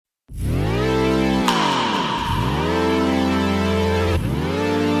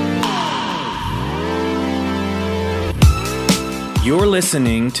You're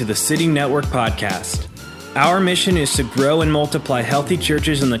listening to the City Network Podcast. Our mission is to grow and multiply healthy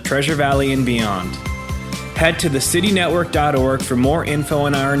churches in the Treasure Valley and beyond. Head to thecitynetwork.org for more info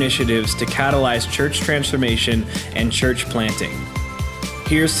on our initiatives to catalyze church transformation and church planting.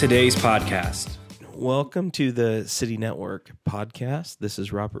 Here's today's podcast. Welcome to the City Network Podcast. This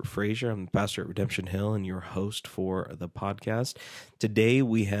is Robert Frazier. I'm the pastor at Redemption Hill and your host for the podcast. Today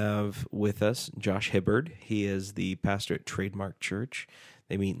we have with us Josh Hibbard. He is the pastor at Trademark Church.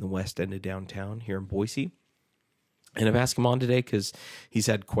 They meet in the west end of downtown here in Boise. And I've asked him on today because he's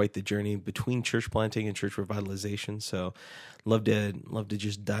had quite the journey between church planting and church revitalization. So love to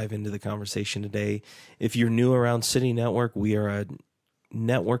just dive into the conversation today. If you're new around City Network, we are a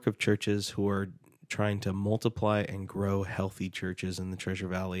network of churches who are trying to multiply and grow healthy churches in the Treasure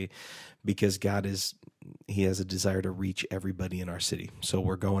Valley because He has a desire to reach everybody in our city. So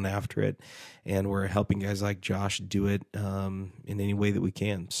we're going after it, and we're helping guys like Josh do it in any way that we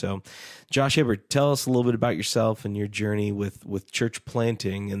can. So Josh Hibbard, tell us a little bit about yourself and your journey with church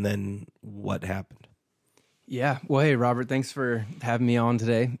planting, and then what happened. Yeah. Well, hey, Robert, thanks for having me on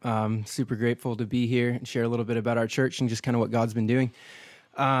today. Super grateful to be here and share a little bit about our church and just kind of what God's been doing.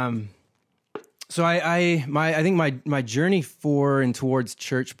 So I think my journey for and towards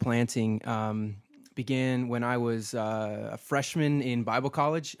church planting began when I was a freshman in Bible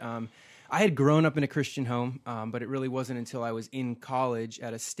college. I had grown up in a Christian home, but it really wasn't until I was in college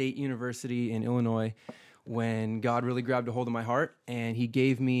at a state university in Illinois when God really grabbed a hold of my heart, and He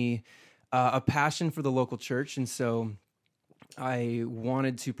gave me a passion for the local church. And so I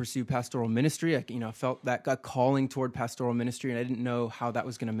wanted to pursue pastoral ministry. I felt that calling toward pastoral ministry, and I didn't know how that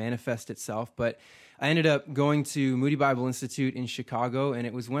was going to manifest itself. But I ended up going to Moody Bible Institute in Chicago, and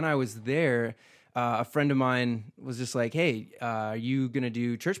it was when I was there, a friend of mine was just like, "Hey, are you going to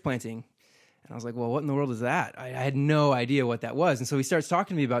do church planting?" And I was like, "Well, what in the world is that?" I had no idea what that was. And so he starts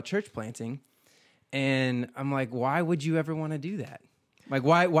talking to me about church planting, and I'm like, "Why would you ever want to do that? Like,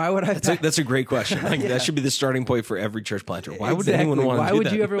 why would I?" That's a great question. Like, That should be the starting point for every church planter. Why would anyone want to do that? Why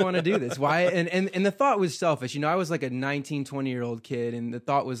would you ever want to do this? Why? And the thought was selfish. I was like a 19, 20-year-old kid, and the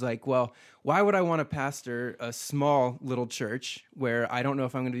thought was like, well, why would I want to pastor a small little church where I don't know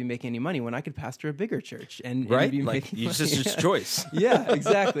if I'm going to be making any money when I could pastor a bigger church and right? be like, making money? It's choice. Yeah,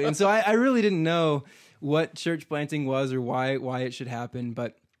 exactly. And so I really didn't know what church planting was or why it should happen,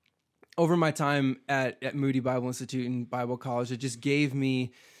 but over my time at Moody Bible Institute and Bible College, it just gave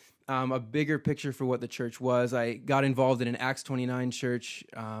me a bigger picture for what the church was. I got involved in an Acts 29 church,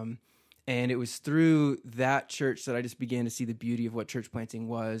 and it was through that church that I just began to see the beauty of what church planting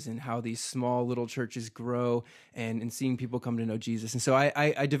was and how these small little churches grow and seeing people come to know Jesus. And so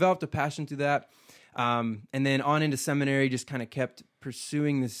I developed a passion through that, and then on into seminary, just kind of kept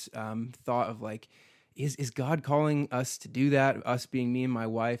pursuing this thought of like, Is God calling us to do that? Us being me and my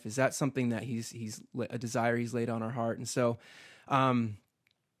wife, is that something that he's a desire He's laid on our heart? And so,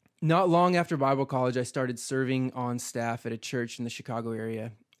 not long after Bible college, I started serving on staff at a church in the Chicago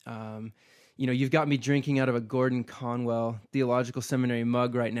area. You've got me drinking out of a Gordon Conwell Theological Seminary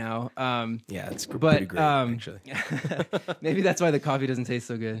mug right now. Yeah, it's pretty great, actually. Maybe that's why the coffee doesn't taste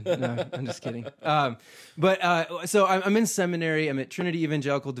so good. No, I'm just kidding. So I'm in seminary. I'm at Trinity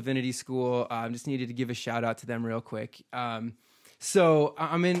Evangelical Divinity School. I just needed to give a shout out to them real quick. So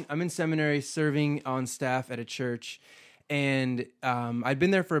I'm in seminary serving on staff at a church, and I'd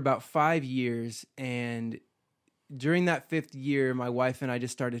been there for about 5 years, and during that 5th year, my wife and I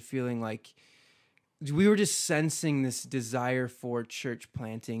just started feeling like we were just sensing this desire for church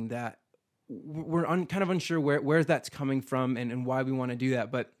planting that we're kind of unsure where that's coming from and why we want to do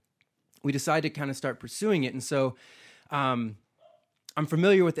that. But we decided to kind of start pursuing it. And so I'm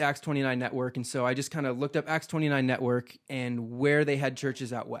familiar with the Acts 29 network. And so I just kind of looked up Acts 29 network and where they had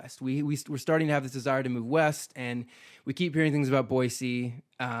churches out west. We're starting to have this desire to move west, and we keep hearing things about Boise,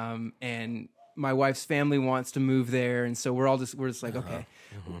 and my wife's family wants to move there, and so we're just like, okay,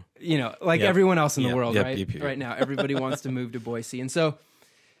 everyone else in the world, right? Right now, everybody wants to move to Boise, and so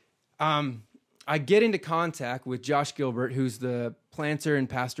I get into contact with Josh Gilbert, who's the planter and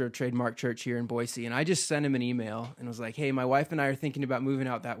pastor of Trademark Church here in Boise, and I just sent him an email and was like, hey, my wife and I are thinking about moving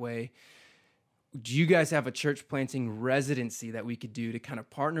out that way. Do you guys have a church planting residency that we could do to kind of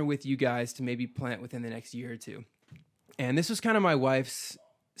partner with you guys to maybe plant within the next year or two? And this was kind of my wife's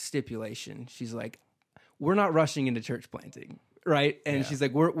stipulation. She's like, we're not rushing into church planting, right? And she's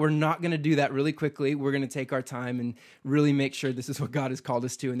like, we're not going to do that really quickly. We're going to take our time and really make sure this is what God has called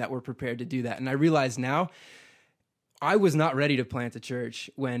us to and that we're prepared to do that. And I realize now I was not ready to plant a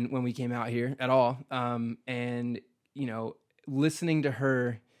church when we came out here at all. And listening to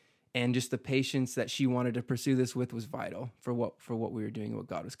her and just the patience that she wanted to pursue this with was vital for what we were doing and what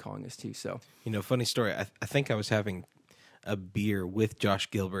God was calling us to. So, funny story. I think I was having a beer with Josh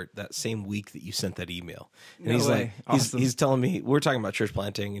Gilbert that same week that you sent that email. And No he's way. like, Awesome. he's telling me, we're talking about church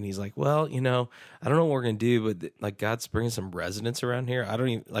planting, and he's like, well, I don't know what we're going to do, but like God's bringing some residents around here. I don't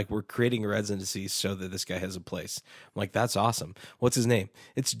even, like, we're creating a residency so that this guy has a place. I'm like, that's awesome. What's his name?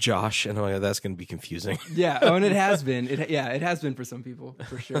 It's Josh. And I'm like, that's going to be confusing. yeah. Oh, and it has been. It has been for some people,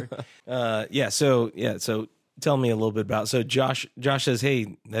 for sure. So tell me a little bit about, so Josh says,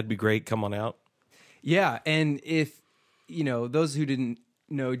 hey, that'd be great. Come on out. Yeah. And if, those who didn't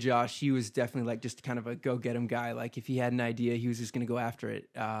know Josh, he was definitely like just kind of a go get him guy. Like if he had an idea, he was just going to go after it.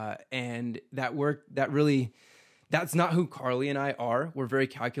 And that worked. That's not who Carly and I are. We're very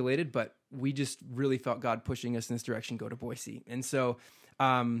calculated, but we just really felt God pushing us in this direction, go to Boise. And so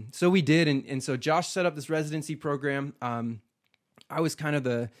we did. And so Josh set up this residency program. I was kind of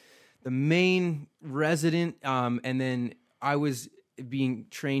the main resident. And then I was being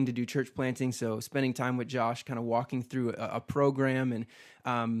trained to do church planting, so spending time with Josh, kind of walking through a program and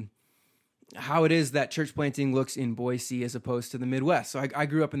how it is that church planting looks in Boise as opposed to the Midwest. So I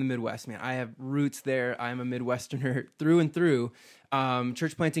grew up in the Midwest, man. I have roots there. I'm a Midwesterner through and through.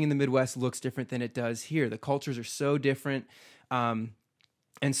 Church planting in the Midwest looks different than it does here. The cultures are so different. And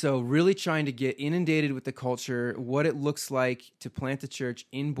so really trying to get inundated with the culture, what it looks like to plant a church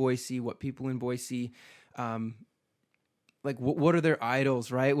in Boise, what people in Boise like what are their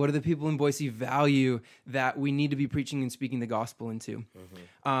idols, right? What do the people in Boise value that we need to be preaching and speaking the gospel into?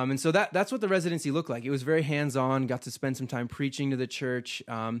 Mm-hmm. And so that's what the residency looked like. It was very hands-on, got to spend some time preaching to the church.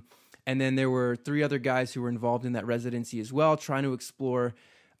 And then there were 3 other guys who were involved in that residency as well, trying to explore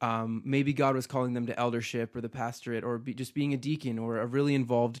maybe God was calling them to eldership or the pastorate or just being a deacon or a really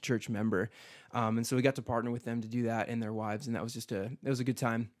involved church member. And so we got to partner with them to do that and their wives. And that was it was a good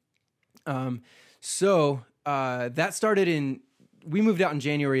time. That started we moved out in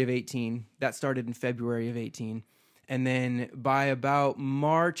January of 18. That started in February of 18. And then by about May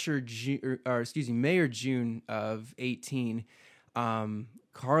or June of 18,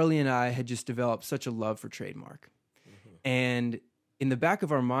 Carly and I had just developed such a love for Trademark. Mm-hmm. And in the back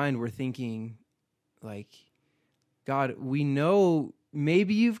of our mind, we're thinking, like, God, we know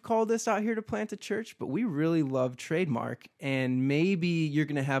maybe you've called us out here to plant a church, but we really love Trademark, and maybe you're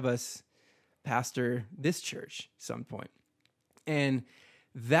going to have us pastor this church at some point. And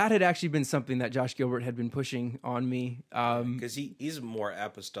that had actually been something that Josh Gilbert had been pushing on me. Because he's a more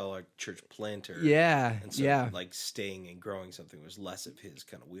apostolic church planter. Yeah, and so like staying and growing something was less of his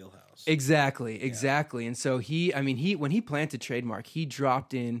kind of wheelhouse. Exactly. And so when he planted Trademark, he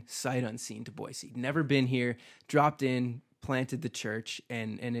dropped in sight unseen to Boise. Never been here, dropped in, planted the church,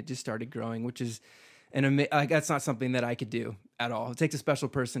 and it just started growing, which is that's not something that I could do at all. It takes a special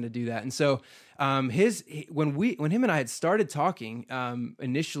person to do that. And so when him and I had started talking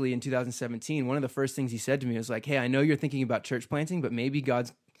initially in 2017, one of the first things he said to me was like, hey, I know you're thinking about church planting, but maybe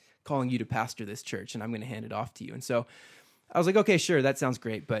God's calling you to pastor this church and I'm going to hand it off to you. And so I was like, okay, sure, that sounds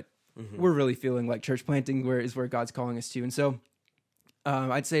great, but we're really feeling like church planting is where God's calling us to. And so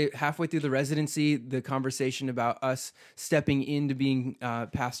I'd say halfway through the residency, the conversation about us stepping into being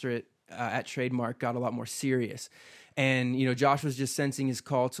pastorate at Trademark got a lot more serious. And, Josh was just sensing his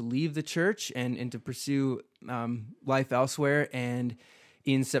call to leave the church and to pursue life elsewhere. And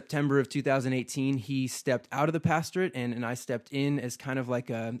in September of 2018, he stepped out of the pastorate and I stepped in as kind of like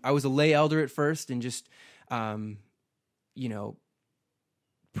I was a lay elder at first and just,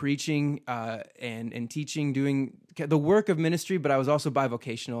 preaching and teaching, doing the work of ministry, but I was also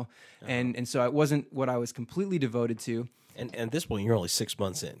bivocational. And so it wasn't what I was completely devoted to. And at this point, you're only 6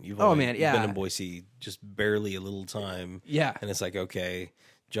 months in. You've been in Boise just barely a little time. Yeah. And it's like, okay,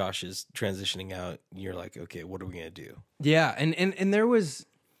 Josh is transitioning out. You're like, okay, what are we going to do? Yeah. And there was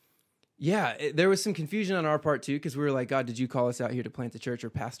some confusion on our part too, because we were like, God, did you call us out here to plant the church or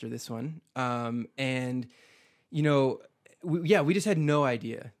pastor this one? We just had no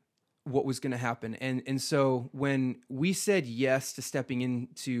idea what was going to happen. And so when we said yes to stepping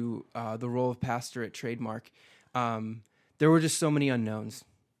into the role of pastor at Trademark, there were just so many unknowns.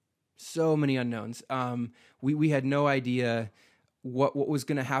 We had no idea what was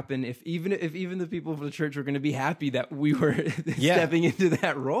going to happen if even the people of the church were going to be happy that we were stepping into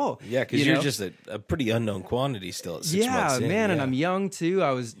that role. Yeah, because you're just a pretty unknown quantity still at 6 months in. Man, and I'm young too.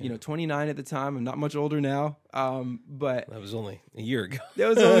 I was 29 at the time. I'm not much older now, but that was only a year ago. That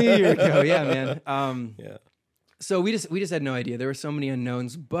was only a year ago. Yeah, man. So we just had no idea. There were so many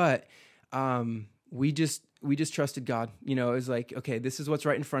unknowns, but we just trusted God. You know, it was like, okay, this is what's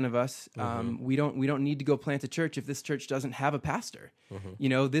right in front of us. We don't need to go plant a church if this church doesn't have a pastor. You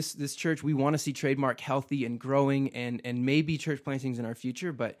know, this church, we want to see Trademark healthy and growing, and maybe church plantings in our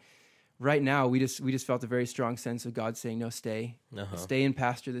future. But right now, we just felt a very strong sense of God saying, no, stay and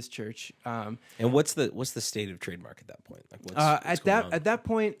pastor this church. And what's the state of Trademark at that point? Like at that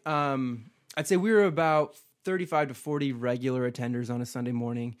point, I'd say we were about 35 to 40 regular attenders on a Sunday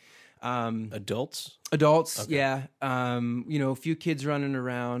morning. Adults, okay. Yeah. You know, a few kids running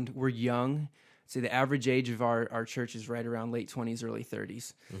around. We're young. I'd say the average age of our church is right around late 20s, early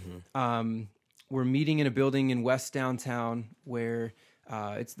 30s. We're meeting in a building in West Downtown where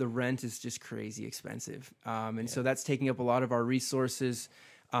the rent is just crazy expensive. So that's taking up a lot of our resources.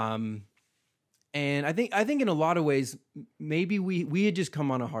 And I think in a lot of ways, maybe we had just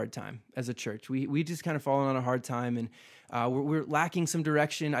come on a hard time as a church. We just kind of fallen on a hard time, and we're lacking some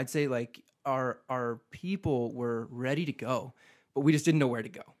direction. I'd say like our people were ready to go, but we just didn't know where to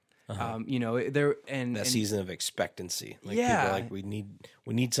go. You know, that season of expectancy. Like people are like, we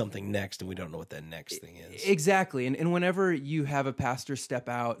need something next, and we don't know what that next thing is. Exactly. And whenever you have a pastor step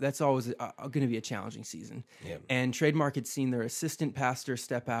out, that's always going to be a challenging season. Yeah. And Trademark had seen their assistant pastor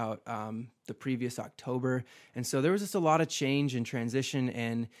step out the previous October. And so there was just a lot of change and transition,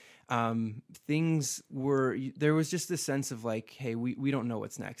 and there was just this sense of like, hey, we don't know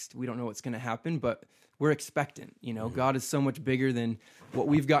what's next. We don't know what's going to happen, but we're expectant. You know, God is so much bigger than what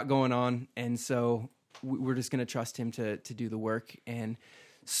we've got going on. And so we're just going to trust him to do the work. And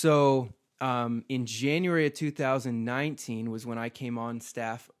so in January of 2019 was when I came on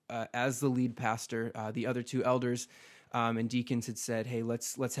staff as the lead pastor. The other two elders and deacons had said, hey,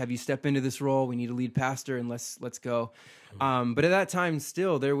 let's have you step into this role. We need a lead pastor, and let's go. But at that time,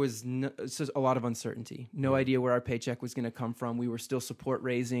 still, there was just a lot of uncertainty. No idea where our paycheck was going to come from. We were still support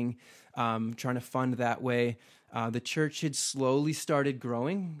raising, trying to fund that way. The church had slowly started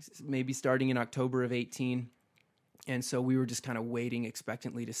growing, maybe starting in October of 18. And so we were just kind of waiting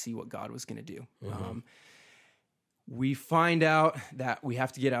expectantly to see what God was going to do. We find out that we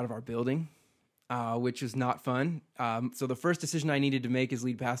have to get out of our building, which is not fun. So the first decision I needed to make as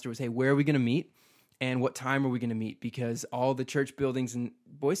lead pastor was, hey, where are we going to meet? And what time are we going to meet? Because all the church buildings in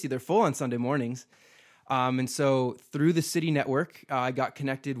Boise, they're full on Sunday mornings. And so through the city network, I got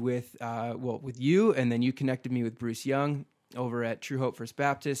connected with you, and then you connected me with Bruce Young over at True Hope First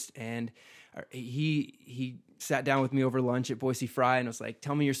Baptist. And he sat down with me over lunch at Boise Fry and was like,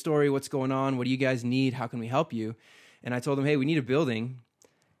 tell me your story. What's going on? What do you guys need? How can we help you? And I told him, hey, we need a building.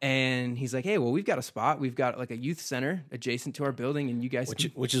 And he's like, hey, well, we've got a spot. We've got like a youth center adjacent to our building, and you guys,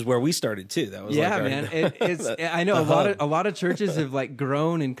 which is where we started too. That was man. It's I know a lot of churches have like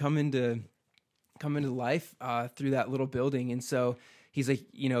grown and come into life through that little building. And so he's like,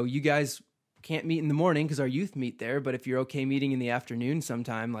 you know, you guys can't meet in the morning because our youth meet there, but if you're okay meeting in the afternoon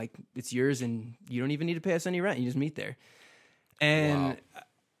sometime, like it's yours, and you don't even need to pay us any rent. You just meet there. And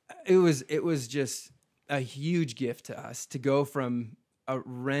it was just a huge gift to us to go from a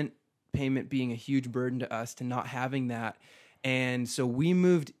rent payment being a huge burden to us to not having that. And so we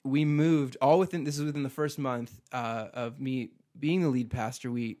moved all within the first month of me being the lead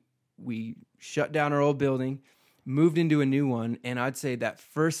pastor. We shut down our old building, moved into a new one. And I'd say that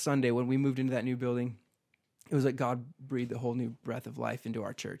first Sunday when we moved into that new building, it was like God breathed a whole new breath of life into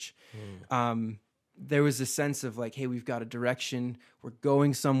our church. There was a sense of like, hey, we've got a direction. We're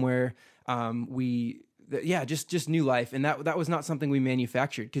going somewhere. Just new life. And that was not something we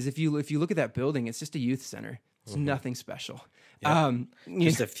manufactured. Because if you look at that building, it's just a youth center. It's nothing special. Yeah.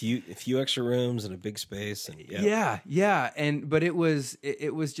 Just a few extra rooms and a big space. And But it was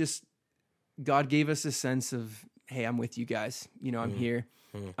just, God gave us a sense of, hey, I'm with you guys. You know, I'm here.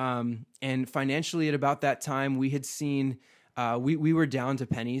 And financially at about that time, we had seen, we were down to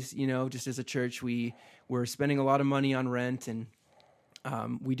pennies, you know, just as a church. We were spending a lot of money on rent, and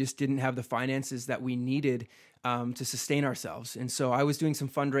we just didn't have the finances that we needed to sustain ourselves. And so I was doing some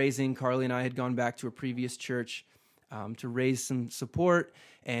fundraising. Carly and I had gone back to a previous church to raise some support,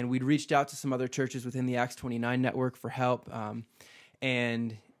 and we'd reached out to some other churches within the Acts 29 network for help.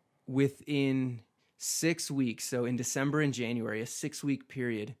 And within 6 weeks, so in December and January, a 6-week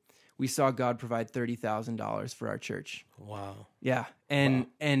period, we saw God provide $30,000 for our church. Wow. Yeah. And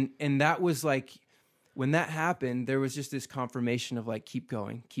that was like, when that happened, there was just this confirmation of like, keep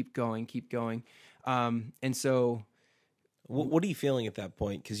going. And so, what are you feeling at that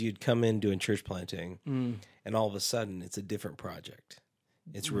point? Because you'd come in doing church planting, and all of a sudden, it's a different project.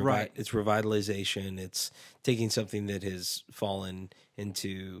 It's It's revitalization. It's taking something that has fallen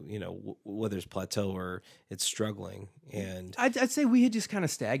into, you know, whether it's plateau or it's struggling. And I'd say we had just kind of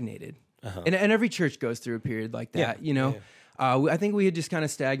stagnated. And every church goes through a period like that, you know. I think we had just kind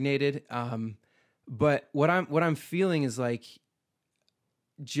of stagnated. But what I'm feeling is like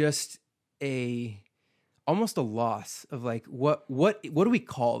just almost a loss of like what do we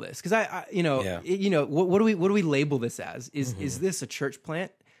call this? Because what do we label this as? Is this a church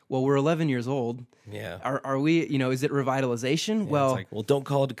plant? Well, we're 11 years old. Yeah. Are we? Is it revitalization? Yeah, it's like, don't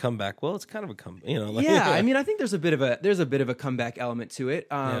call it a comeback. Well, it's kind of a comeback. I mean, I think there's a bit of a comeback element to it.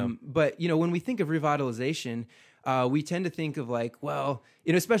 But when we think of revitalization, we tend to think of like, well,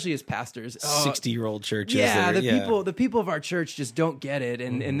 especially as pastors, 60-year-old churches. The people of our church just don't get it,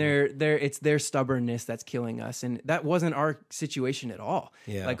 and it's their stubbornness that's killing us, and that wasn't our situation at all.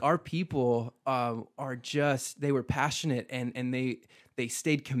 Yeah. Like our people they were passionate and they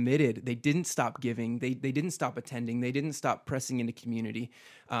stayed committed. They didn't stop giving. They didn't stop attending. They didn't stop pressing into community.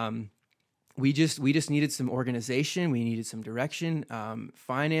 We just needed some organization. We needed some direction,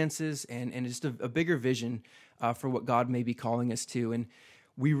 finances, and just a bigger vision for what God may be calling us to. And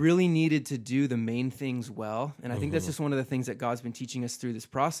we really needed to do the main things well. And I think that's just one of the things that God's been teaching us through this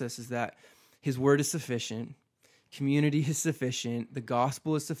process is that His word is sufficient. Community is sufficient. The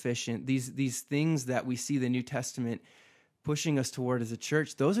gospel is sufficient. These things that we see the New Testament pushing us toward as a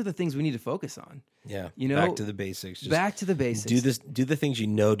church, those are the things we need to focus on. Yeah. Back to the basics. Just back to the basics. Do the things you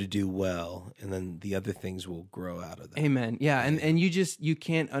know to do well, and then the other things will grow out of that. Amen. Yeah. And you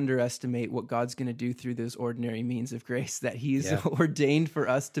can't underestimate what God's going to do through those ordinary means of grace that He's ordained for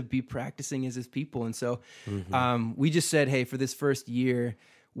us to be practicing as His people. And so we just said, hey, for this first year,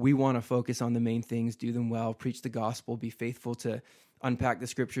 we want to focus on the main things, do them well, preach the gospel, be faithful to unpack the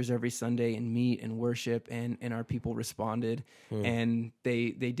scriptures every Sunday and meet and worship, and our people responded, and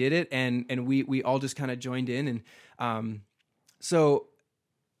they did it, and we all just kind of joined in, and so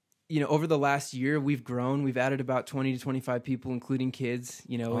over the last year we've grown. We've added about 20 to 25 people, including kids.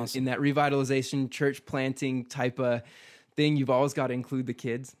 Awesome. In that revitalization church planting type of thing, you've always got to include the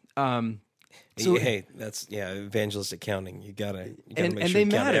kids. So, hey, that's evangelist accounting. You gotta make sure they you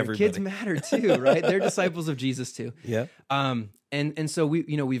count matter. everybody. Kids matter too, right? They're disciples of Jesus too. Yeah. And so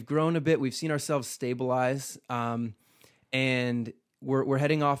we've grown a bit. We've seen ourselves stabilize, and we're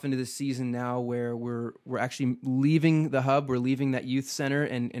heading off into this season now where we're actually leaving the hub. We're leaving that youth center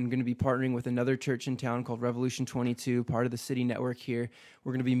and going to be partnering with another church in town called Revolution 22, part of the city network here.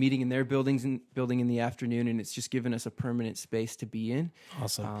 We're going to be meeting in their building in the afternoon, and it's just given us a permanent space to be in.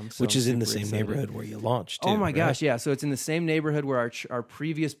 Awesome. Which is in the same neighborhood where you launched, too. Oh my gosh, yeah. So it's in the same neighborhood where our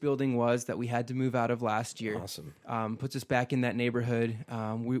previous building was that we had to move out of last year. Awesome. Puts us back in that neighborhood.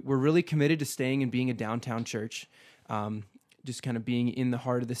 We're really committed to staying and being a downtown church. Just kind of being in the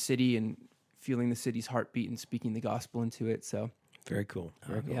heart of the city and feeling the city's heartbeat and speaking the gospel into it. So very cool.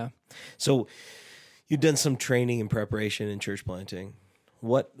 Very cool. Yeah. So you've done some training and preparation in church planting.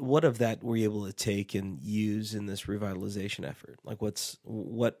 What of that were you able to take and use in this revitalization effort? Like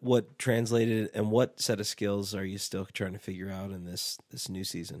what translated, and what set of skills are you still trying to figure out in this new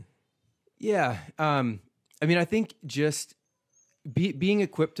season? Yeah. I mean, I think just being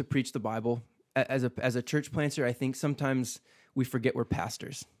equipped to preach the Bible as a church planter, I think sometimes we forget we're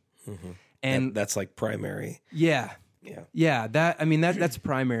pastors, and that's like primary. Yeah. That's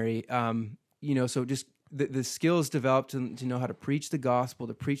primary. So just the skills developed to know how to preach the gospel,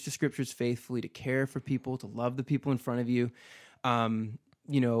 to preach the scriptures faithfully, to care for people, to love the people in front of you. Trying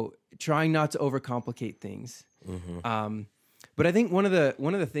not to overcomplicate things. But I think one of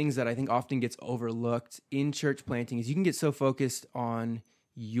the things that I think often gets overlooked in church planting is you can get so focused on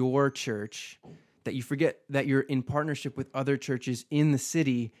your church that you forget that you're in partnership with other churches in the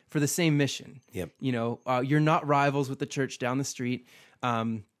city for the same mission. Yep. You're not rivals with the church down the street.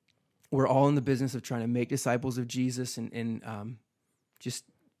 We're all in the business of trying to make disciples of Jesus and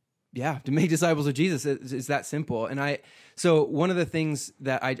to make disciples of Jesus is that simple. And so one of the things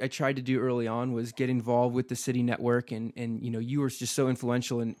that I tried to do early on was get involved with the city network, and you were just so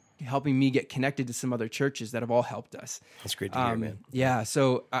influential in helping me get connected to some other churches that have all helped us. That's great to hear, man. Yeah.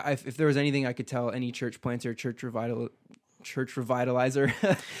 So if there was anything I could tell any church planter, church revitalizer,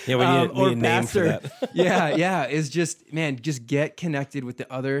 we need a name for that. is just get connected with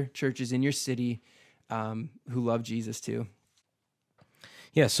the other churches in your city who love Jesus too.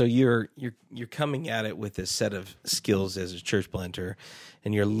 Yeah, so you're coming at it with this set of skills as a church planter,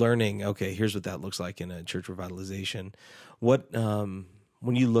 and you're learning, okay, here's what that looks like in a church revitalization. What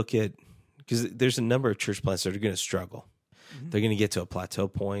when you look at, because there's a number of church plants that are going to struggle. They're going to get to a plateau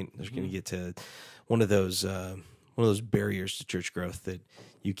point. They're going to get to one of those barriers to church growth that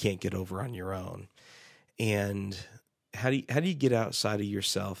you can't get over on your own. And how do you get outside of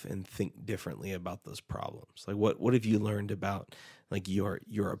yourself and think differently about those problems? Like what have you learned about like your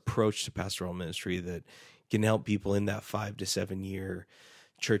approach to pastoral ministry that can help people in that 5 to 7 year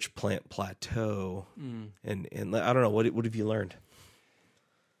church plant plateau. And I don't know, what have you learned?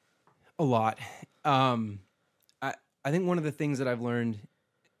 A lot. I think one of the things that I've learned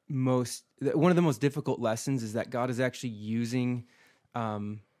one of the most difficult lessons is that God is actually using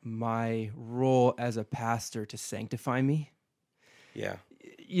my role as a pastor to sanctify me. Yeah.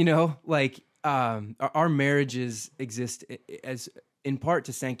 You know, like our marriages exist as in part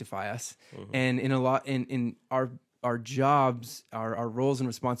to sanctify us, and in a lot in our jobs, our roles and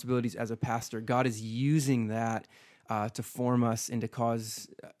responsibilities as a pastor, God is using that to form us and to cause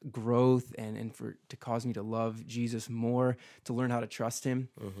growth and to cause me to love Jesus more, to learn how to trust him.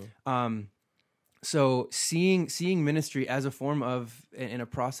 So seeing ministry as a form of, in a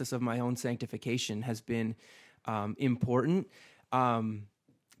process of my own sanctification has been important,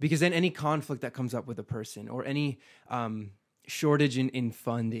 because then any conflict that comes up with a person, or any shortage in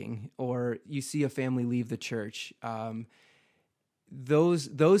funding, or you see a family leave the church,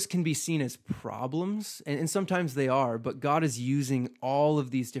 those can be seen as problems, and sometimes they are, but God is using all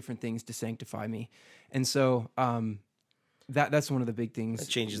of these different things to sanctify me. And so that's one of the big things. That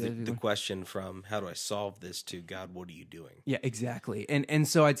changes the question from how do I solve this to God, what are you doing? Yeah, exactly. And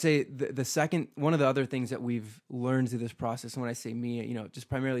so I'd say the second, one of the other things that we've learned through this process, and when I say me, you know, just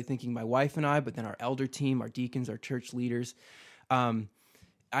primarily thinking my wife and I, but then our elder team, our deacons, our church leaders,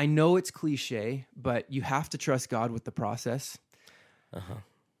 I know it's cliche, but you have to trust God with the process.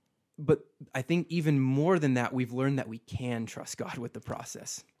 But I think even more than that, we've learned that we can trust God with the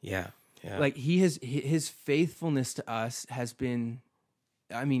process. Yeah. Like his faithfulness to us has been,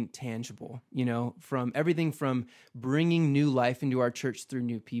 I mean, tangible, you know, from everything from bringing new life into our church through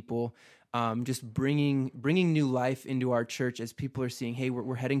new people, just bringing new life into our church as people are seeing, hey,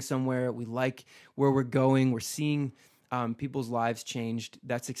 we're heading somewhere. We like where we're going. We're seeing people's lives changed.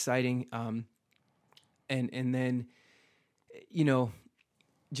 That's exciting. And then, you know,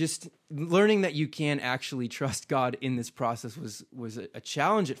 just learning that you can actually trust God in this process was a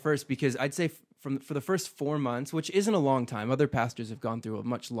challenge at first, because I'd say for the first 4 months, which isn't a long time, other pastors have gone through a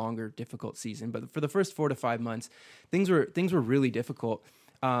much longer, difficult season, but for the first 4 to 5 months, things were really difficult,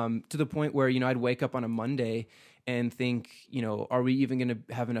 to the point where, you know, I'd wake up on a Monday and think, you know, are we even going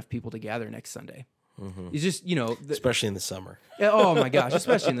to have enough people to gather next Sunday? It's just, you know, especially in the summer. Oh my gosh,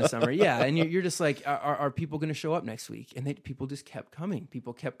 especially in the summer. Yeah. And you're just like, are people going to show up next week? And people just kept coming.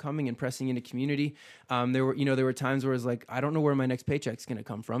 People kept coming and pressing into community. There were times where it was like, I don't know where my next paycheck's going to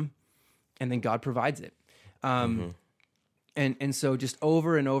come from. And then God provides it. And so just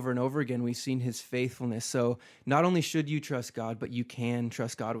over and over and over again, we've seen his faithfulness. So not only should you trust God, but you can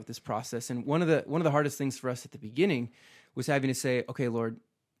trust God with this process. And one of the hardest things for us at the beginning was having to say, okay, Lord,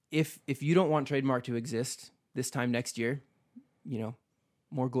 if you don't want Trademark to exist this time next year, you know,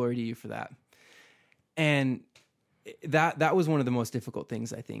 more glory to you for that. And that was one of the most difficult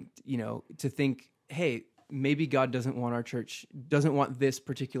things, I think, you know, to think, hey, maybe God doesn't want this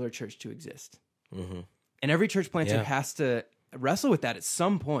particular church to exist. And every church planter has to wrestle with that at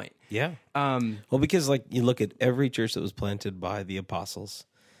some point. Yeah. Well, because like you look at every church that was planted by the apostles,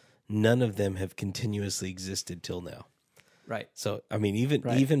 none of them have continuously existed till now. Right. So, I mean,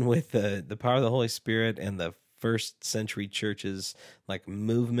 even with the power of the Holy Spirit and the first century churches, like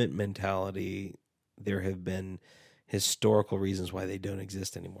movement mentality, there have been historical reasons why they don't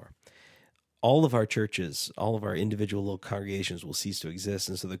exist anymore. All of our churches, all of our individual little congregations will cease to exist.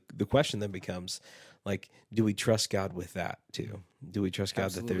 And so the question then becomes, like, do we trust God with that too? Do we trust God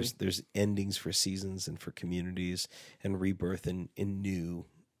Absolutely. that there's endings for seasons and for communities and rebirth in new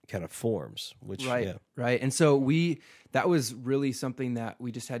kind of forms, which right. And so that was really something that we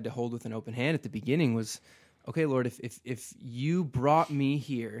just had to hold with an open hand at the beginning was, okay, Lord, if you brought me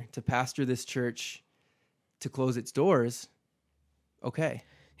here to pastor this church to close its doors, okay.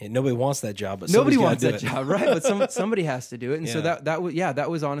 And nobody wants that job, but nobody wants that job, right? But somebody has to do it. And so that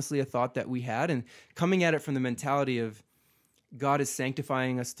was honestly a thought that we had, and coming at it from the mentality of God is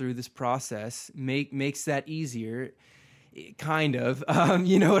sanctifying us through this process makes that easier. Kind of,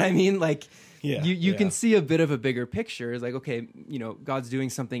 you know what I mean? Like, you can see a bit of a bigger picture. It's like, okay, you know, God's doing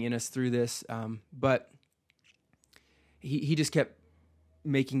something in us through this, but he just kept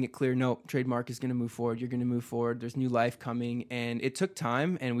making it clear, no, Trademark is going to move forward. You're going to move forward. There's new life coming, and it took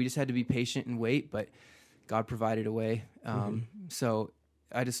time, and we just had to be patient and wait. But God provided a way. So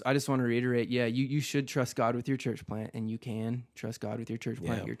I just want to reiterate, you should trust God with your church plant, and you can trust God with your church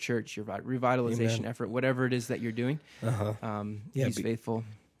plant, your church, your revitalization effort, whatever it is that you're doing. He's faithful.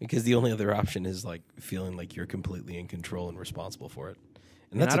 Because the only other option is like feeling like you're completely in control and responsible for it.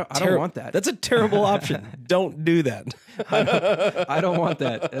 And I don't want that. That's a terrible option. Don't do that. I don't want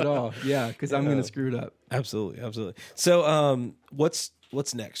that at all. Yeah, because I'm going to screw it up. Absolutely. So,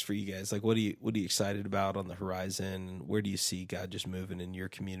 what's next for you guys? Like, what are you excited about on the horizon? Where do you see God just moving in your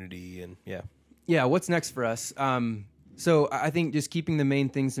community? And yeah. What's next for us? So I think just keeping the main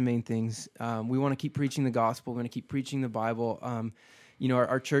things. We want to keep preaching the gospel. We're going to keep preaching the Bible.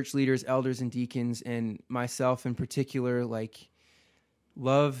 Our church leaders, elders, and deacons, and myself in particular, like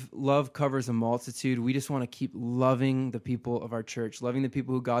love covers a multitude. We just want to keep loving the people of our church, loving the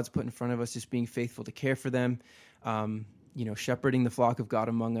people who God's put in front of us, just being faithful to care for them. Shepherding the flock of God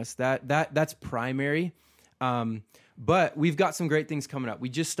among us. That's primary. But we've got some great things coming up. We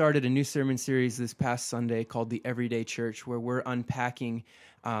just started a new sermon series this past Sunday called The Everyday Church, where we're unpacking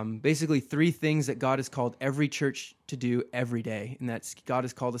basically 3 things that God has called every church to do every day. And that's God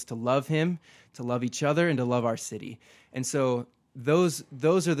has called us to love him, to love each other, and to love our city. And so those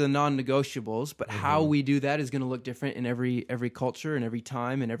are the non-negotiables, but how we do that is going to look different in every culture and every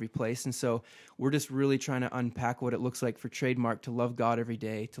time and every place. And so we're just really trying to unpack what it looks like for Trademark to love God every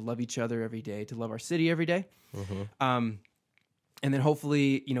day, to love each other every day, to love our city every day. And then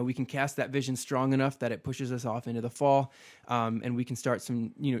hopefully, we can cast that vision strong enough that it pushes us off into the fall, and we can start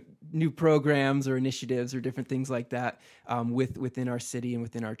some, new programs or initiatives or different things like that within our city and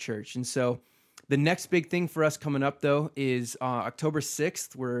within our church. And so the next big thing for us coming up, though, is October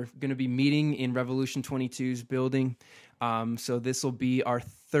 6th. We're going to be meeting in Revolution 22's building. So this will be our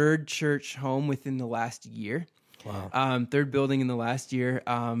 3rd church home within the last year. Wow. 3rd building in the last year.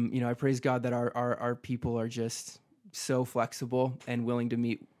 I praise God that our people are just so flexible and willing to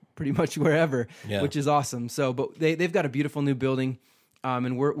meet pretty much wherever, which is awesome. So, but they've got a beautiful new building,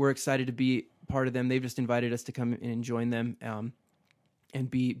 and we're excited to be part of them. They've just invited us to come in and join them,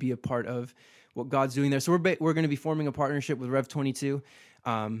 and be a part of what God's doing there. So we're going to be forming a partnership with Rev 22,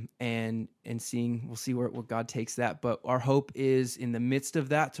 and we'll see where God takes that. But our hope is in the midst of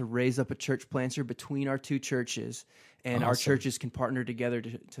that to raise up a church planter between our 2 churches, and our churches can partner together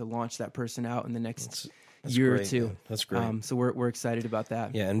to launch that person out in the next year great, or 2. Man. That's great. So we're excited about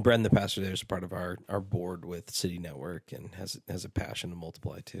that. Yeah, and Bren, the pastor there, is a part of our board with City Network and has a passion to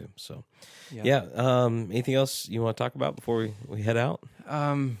multiply too. So, anything else you want to talk about before we head out?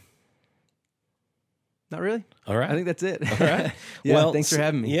 Not really. All right. I think that's it. All right. Well, thanks for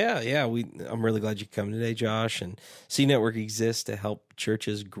having me. Yeah. I'm really glad you could come today, Josh. And City Network exists to help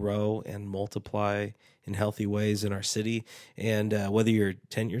churches grow and multiply in healthy ways in our city. And whether you're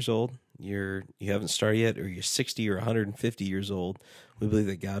 10 years old, you haven't started yet, or you're 60 or 150 years old, we believe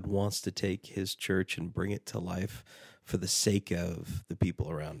that God wants to take his church and bring it to life for the sake of the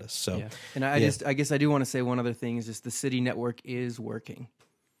people around us. So, and I guess I do want to say one other thing is just the City Network is working.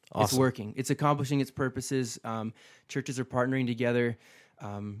 Awesome. It's working. It's accomplishing its purposes. Churches are partnering together.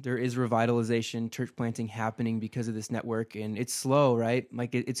 There is revitalization, church planting happening because of this network, and it's slow, right?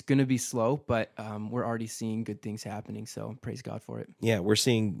 Like it's going to be slow, but we're already seeing good things happening. So praise God for it. Yeah, we're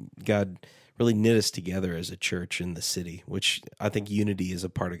seeing God really knit us together as a church in the city, which I think unity is a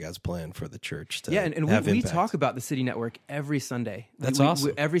part of God's plan for the church to have we impact. talk about the City Network every Sunday. That's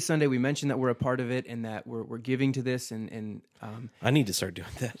awesome. Every Sunday we mention that we're a part of it and that we're giving to this. And I need to start doing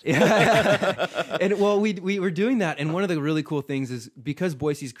that. Yeah. And well, we were doing that. And one of the really cool things is because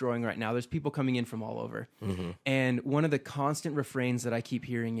Boise's growing right now, there's people coming in from all over. Mm-hmm. And one of the constant refrains that I keep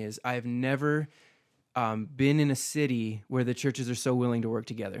hearing is, I've never been in a city where the churches are so willing to work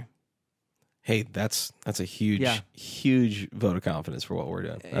together. Hey, that's a huge vote of confidence for what we're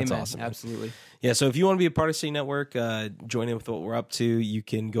doing. That's Amen. awesome. Absolutely. Yeah, so if you want to be a part of City Network, join in with what we're up to, you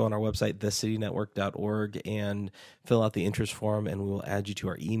can go on our website, thecitynetwork.org, and fill out the interest form, and we will add you to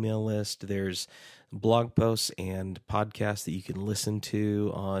our email list. There's blog posts and podcasts that you can listen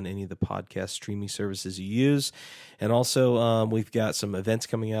to on any of the podcast streaming services you use. And also, we've got some events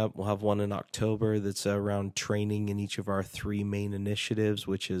coming up. We'll have one in October that's around training in each of our 3 main initiatives,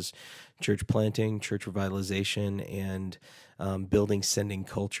 which is church planting, church revitalization, and building sending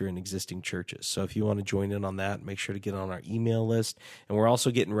culture in existing churches. So if you want to join in on that, make sure to get on our email list. And we're also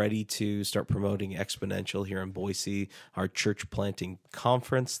getting ready to start promoting Exponential here in Boise, our church planting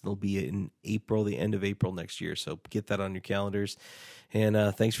conference. They'll be in April, the end of April next year. So get that on your calendars. And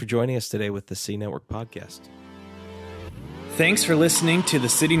thanks for joining us today with the City Network Podcast. Thanks for listening to the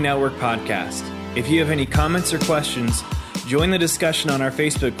City Network Podcast. If you have any comments or questions, join the discussion on our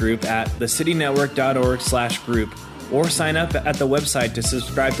Facebook group at thecitynetwork.org/group, or sign up at the website to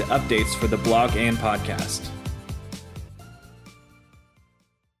subscribe to updates for the blog and podcast.